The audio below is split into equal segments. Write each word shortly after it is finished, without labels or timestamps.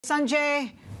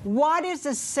Sanjay, what is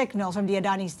the signal from the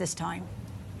Adanis this time?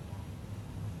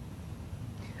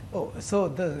 So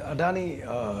the Adani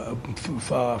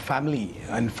family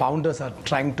and founders are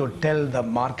trying to tell the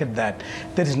market that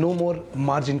there is no more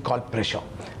margin call pressure.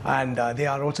 And they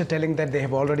are also telling that they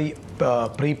have already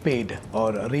prepaid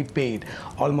or repaid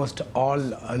almost all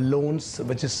loans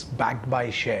which is backed by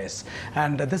shares.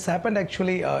 And this happened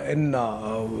actually in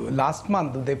last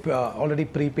month. They already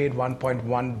prepaid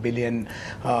 1.1 billion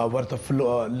worth of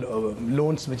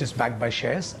loans which is backed by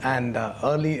shares. And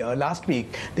last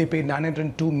week they paid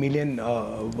 $902 million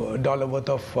worth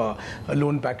of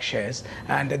loan back shares.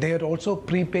 And they had also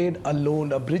prepaid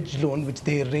a bridge loan which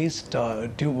they raised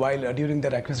during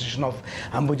their acquisition of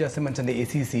Ambuja Cements and the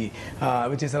ACC,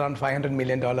 which is around $500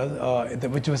 million,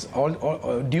 which was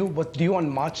due on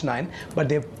March 9, but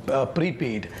they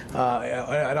prepaid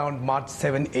around March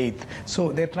 7, 8.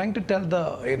 So they're trying to tell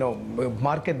the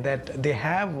market that they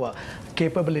have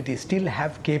still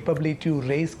have capability to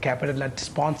raise capital at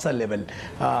sponsor level,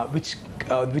 which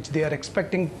they are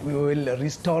expecting will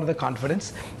restore the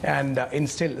confidence and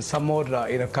instill some more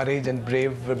courage and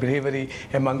bravery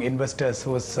among investors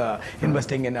who is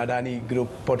investing in Adani Group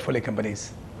portfolio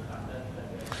companies.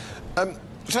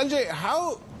 Sanjay,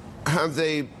 how have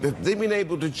they been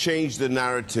able to change the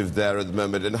narrative there at the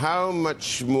moment, and how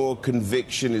much more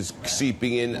conviction is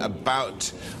seeping in about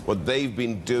what they've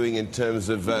been doing in terms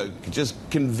of just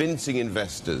convincing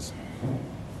investors?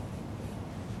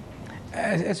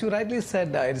 As you rightly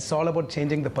said, it's all about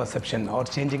changing the perception or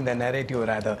changing the narrative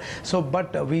rather. So,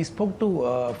 but we spoke to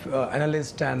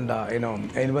analysts and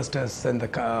investors in the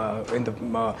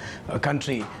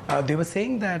country. They were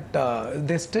saying that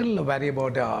they still worry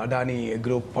about Adani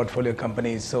Group portfolio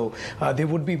companies. So they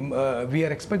would be. We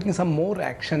are expecting some more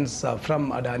actions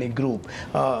from Adani Group.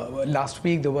 Last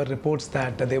week there were reports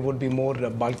that there would be more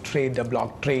bulk trade,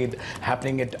 block trade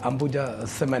happening at Ambuja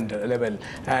Cement level,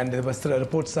 and there was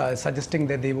reports suggesting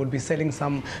that they would be selling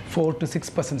some 4 to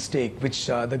 6% stake, which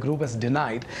the group has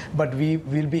denied. But we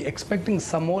will be expecting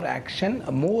some more action,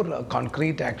 more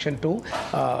concrete action to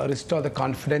restore the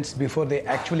confidence before they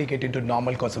actually get into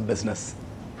normal course of business.